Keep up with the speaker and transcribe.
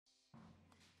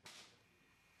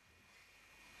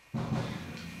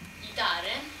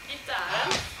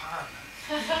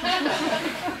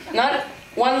Not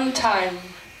one time.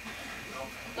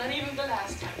 Not even the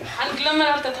last time. Han glömmer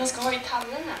alltid att han ska ha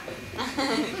gitarrerna.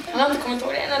 Han har inte kommit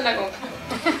ihåg det en enda gång.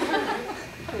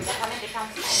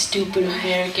 Stupid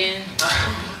American.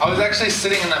 I was actually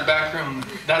sitting in that back room.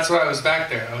 That's why I was back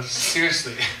there. I was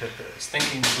seriously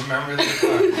thinking, remember the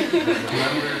guitar.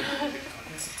 Remember.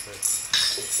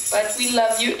 But we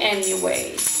love you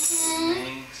anyway.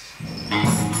 Thanks.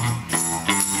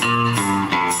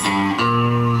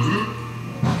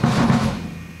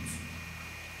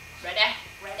 Ready?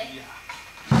 Ready? Yeah.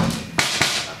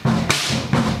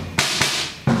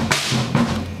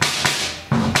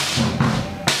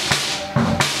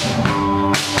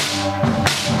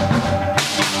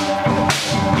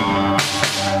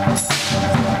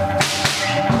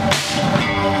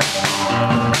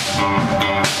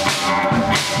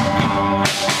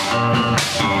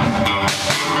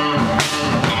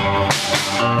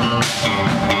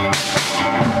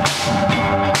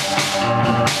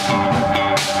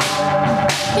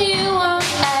 You won't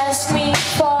ask me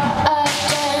for a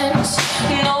dance.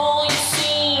 No, you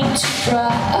seem to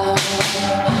drown.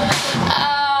 I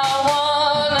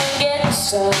wanna get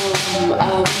some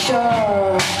of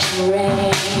your rain.